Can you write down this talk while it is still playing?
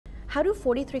How do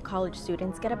 43 college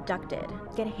students get abducted,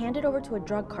 get handed over to a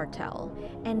drug cartel,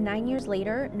 and 9 years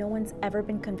later, no one's ever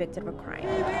been convicted of a crime?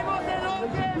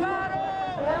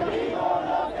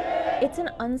 It's an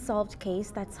unsolved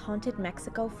case that's haunted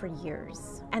Mexico for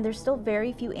years, and there's still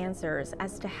very few answers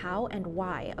as to how and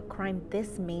why a crime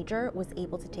this major was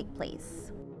able to take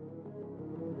place.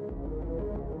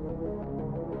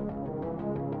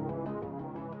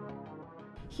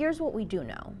 Here's what we do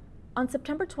know. On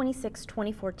September 26,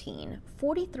 2014,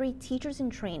 43 teachers in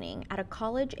training at a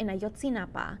college in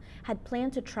Ayotzinapa had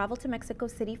planned to travel to Mexico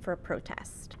City for a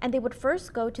protest. And they would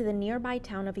first go to the nearby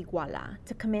town of Iguala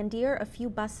to commandeer a few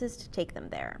buses to take them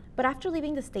there. But after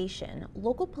leaving the station,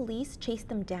 local police chased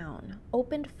them down,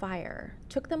 opened fire,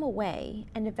 took them away,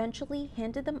 and eventually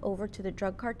handed them over to the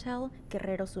drug cartel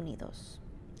Guerreros Unidos.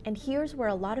 And here's where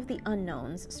a lot of the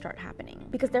unknowns start happening,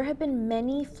 because there have been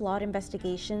many flawed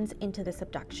investigations into this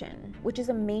abduction, which is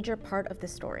a major part of the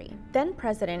story. Then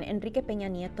President Enrique Peña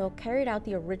Nieto carried out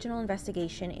the original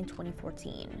investigation in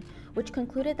 2014, which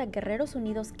concluded that Guerreros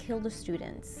Unidos killed the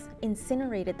students,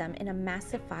 incinerated them in a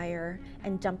massive fire,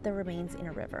 and dumped their remains in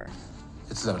a river.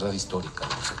 It's la verdad histórica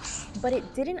de los hechos. But it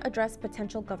didn't address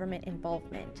potential government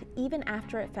involvement, even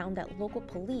after it found that local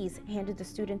police handed the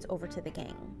students over to the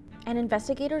gang. And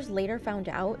investigators later found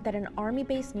out that an army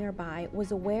base nearby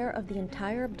was aware of the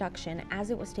entire abduction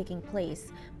as it was taking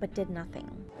place, but did nothing.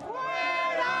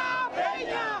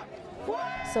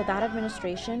 So that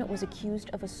administration was accused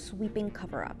of a sweeping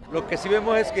cover-up. Lo que sí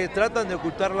vemos es que tratan de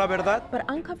ocultar la verdad. But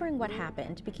uncovering what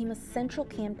happened became a central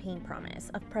campaign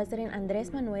promise of President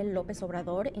Andrés Manuel López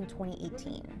Obrador in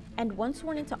 2018. And once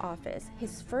sworn into office,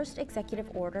 his first executive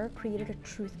order created a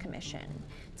truth commission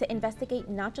to investigate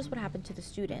not just what happened to the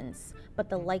students, but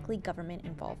the likely government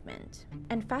involvement.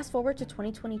 And fast forward to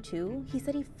 2022, he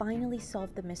said he finally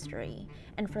solved the mystery,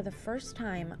 and for the first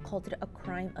time called it a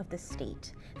crime of the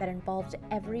state that involved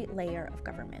every layer of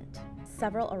government.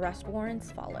 Several arrest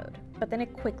warrants followed, but then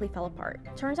it quickly fell apart.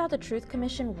 Turns out the Truth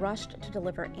Commission rushed to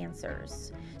deliver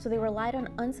answers, so they relied on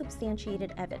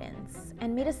unsubstantiated evidence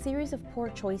and made a series of poor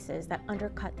choices that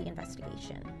undercut the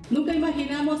investigation. Nunca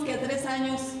imaginamos que a 3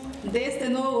 años de este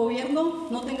nuevo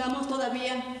gobierno no tengamos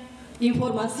todavía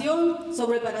información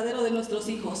sobre el paradero de nuestros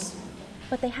hijos.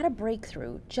 But they had a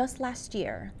breakthrough just last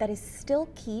year that is still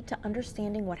key to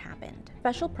understanding what happened.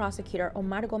 Special Prosecutor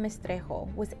Omar Gómez Trejo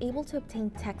was able to obtain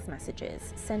text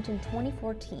messages sent in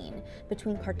 2014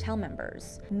 between cartel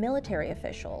members, military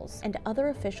officials, and other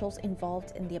officials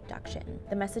involved in the abduction.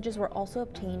 The messages were also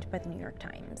obtained by the New York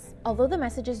Times. Although the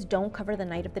messages don't cover the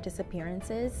night of the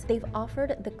disappearances, they've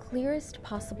offered the clearest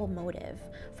possible motive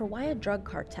for why a drug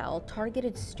cartel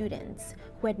targeted students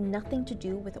who had nothing to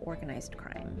do with organized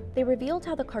crime. They revealed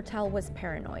how the cartel was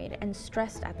paranoid and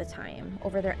stressed at the time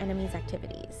over their enemies'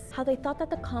 activities, how they thought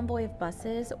that the convoy of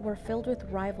buses were filled with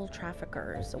rival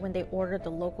traffickers when they ordered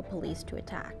the local police to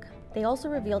attack. They also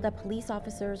revealed that police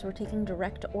officers were taking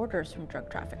direct orders from drug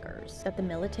traffickers, that the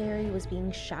military was being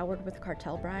showered with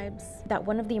cartel bribes, that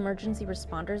one of the emergency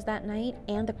responders that night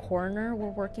and the coroner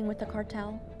were working with the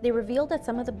cartel. They revealed that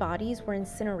some of the bodies were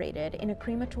incinerated in a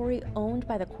crematory owned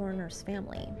by the coroner's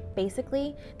family.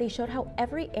 Basically, they showed how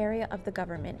every area of the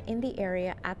government in the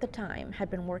area at the time had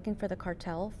been working for the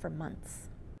cartel for months.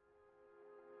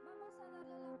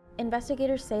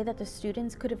 Investigators say that the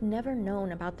students could have never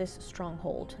known about this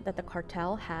stronghold that the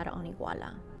cartel had on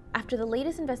Iguala. After the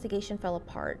latest investigation fell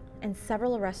apart and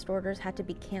several arrest orders had to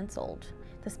be canceled,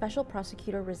 the special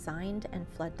prosecutor resigned and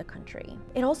fled the country.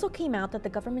 It also came out that the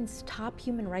government's top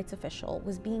human rights official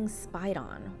was being spied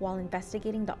on while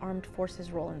investigating the armed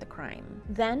forces' role in the crime.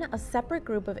 Then, a separate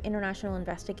group of international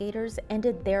investigators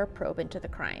ended their probe into the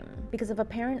crime because of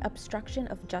apparent obstruction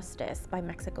of justice by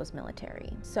Mexico's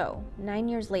military. So, 9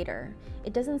 years later,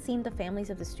 it doesn't seem the families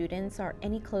of the students are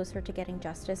any closer to getting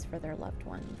justice for their loved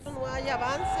ones. No hay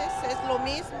avances, es lo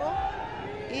mismo,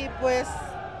 y pues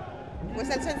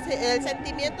el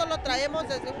sentimiento lo traemos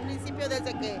desde un principio,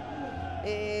 desde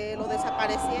que lo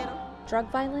desaparecieron.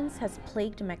 Drug violence has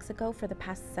plagued Mexico for the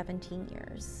past 17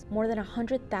 years. More than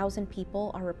 100,000 people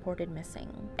are reported missing.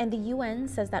 And the UN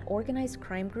says that organized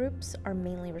crime groups are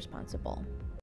mainly responsible.